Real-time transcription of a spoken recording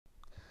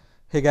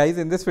Hey guys,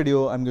 in this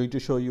video I'm going to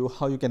show you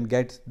how you can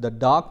get the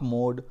dark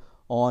mode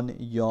on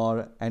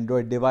your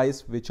Android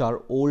device which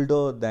are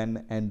older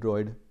than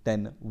Android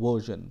 10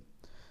 version.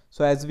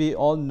 So as we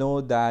all know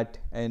that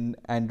in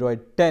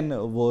Android 10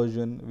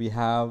 version we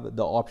have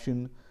the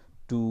option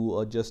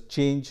to just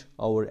change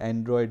our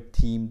Android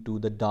theme to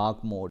the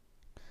dark mode.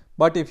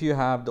 But if you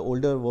have the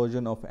older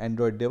version of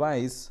Android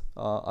device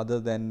other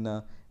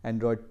than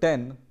Android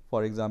 10,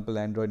 for example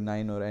Android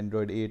 9 or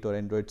Android 8 or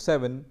Android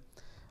 7,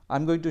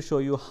 I'm going to show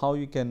you how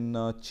you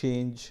can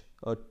change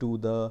to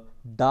the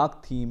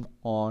dark theme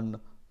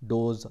on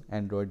those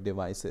Android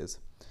devices.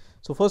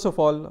 So first of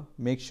all,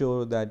 make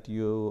sure that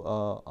you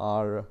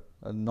are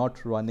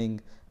not running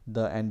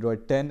the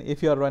Android 10.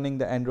 If you are running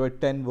the Android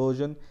 10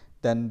 version,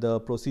 then the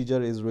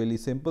procedure is really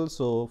simple.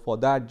 So for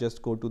that,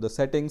 just go to the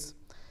settings,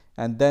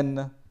 and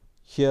then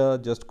here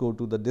just go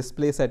to the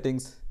display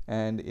settings,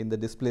 and in the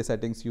display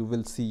settings you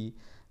will see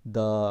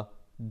the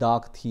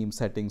dark theme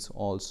settings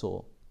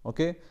also.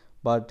 Okay,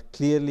 but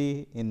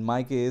clearly in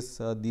my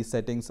case these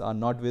settings are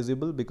not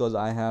visible because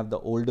I have the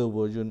older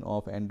version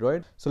of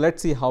Android. So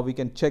let's see how we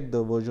can check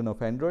the version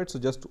of Android. So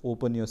just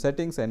open your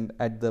settings, and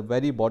at the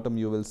very bottom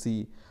you will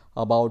see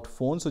about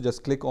phone. So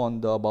just click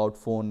on the about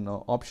phone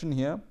option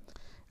here,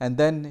 and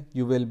then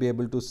you will be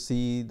able to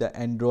see the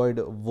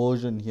Android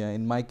version here.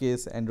 In my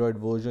case Android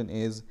version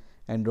is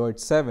Android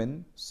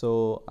 7,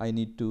 so I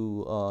need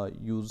to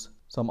use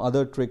some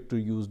other trick to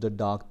use the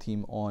dark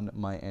theme on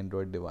my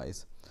Android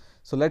device.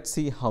 So let's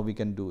see how we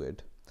can do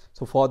it.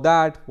 So for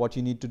that, what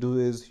you need to do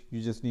is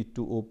you just need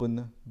to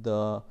open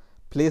the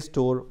Play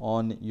Store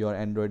on your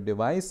Android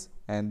device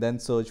and then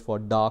search for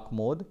dark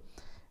mode,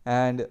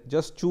 and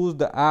just choose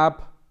the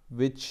app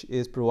which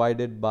is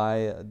provided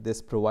by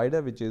this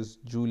provider, which is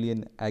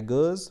Julian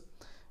Eggers.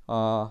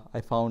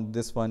 I found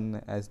this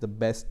one as the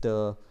best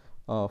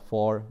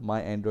for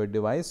my Android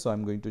device, so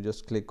I'm going to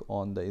just click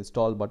on the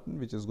install button,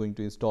 which is going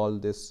to install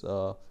this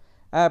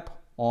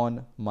app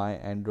on my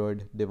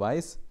Android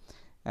device.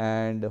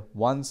 And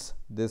once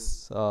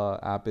this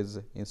app is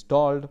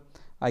installed,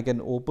 I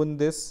can open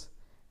this,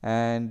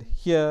 and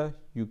here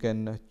you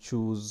can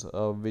choose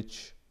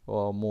which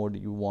mode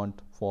you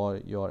want for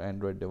your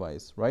Android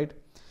device, right?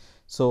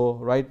 So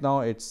right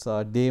now it's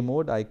day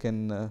mode. I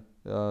can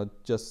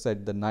just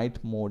set the night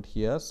mode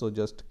here, so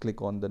just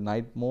click on the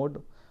night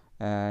mode,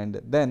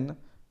 and then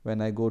when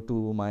I go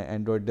to my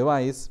Android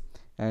device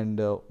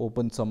and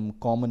open some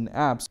common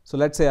apps, so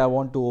let's say I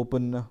want to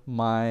open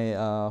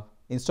my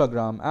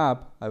Instagram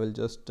app, I will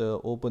just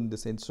open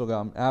this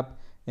Instagram app,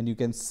 and you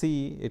can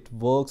see it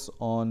works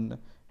on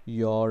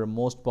your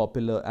most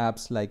popular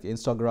apps like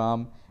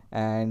Instagram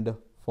and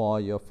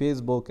for your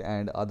Facebook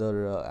and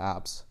other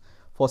apps.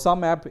 For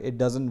some app it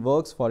doesn't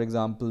work. For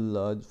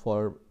example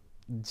for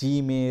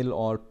Gmail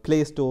or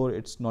Play Store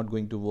it's not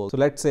going to work. So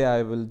let's say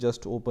I will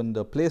just open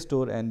the Play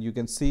Store, and you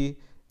can see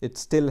it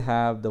still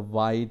have the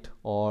white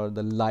or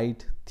the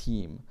light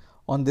theme.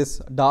 On this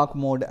dark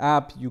mode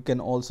app you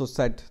can also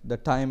set the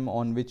time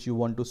on which you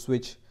want to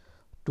switch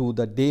to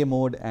the day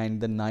mode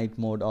and the night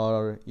mode,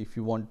 or if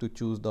you want to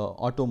choose the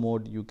auto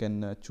mode you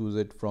can choose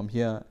it from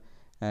here,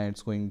 and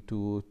it's going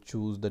to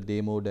choose the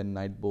day mode and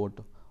night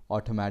mode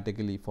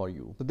automatically for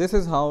you. So this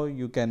is how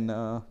you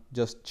can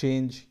just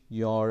change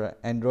your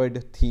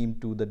Android theme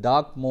to the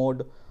dark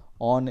mode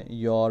on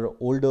your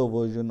older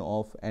version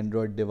of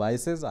Android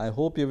devices. I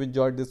hope you've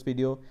enjoyed this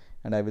video,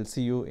 and I will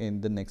see you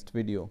in the next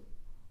video.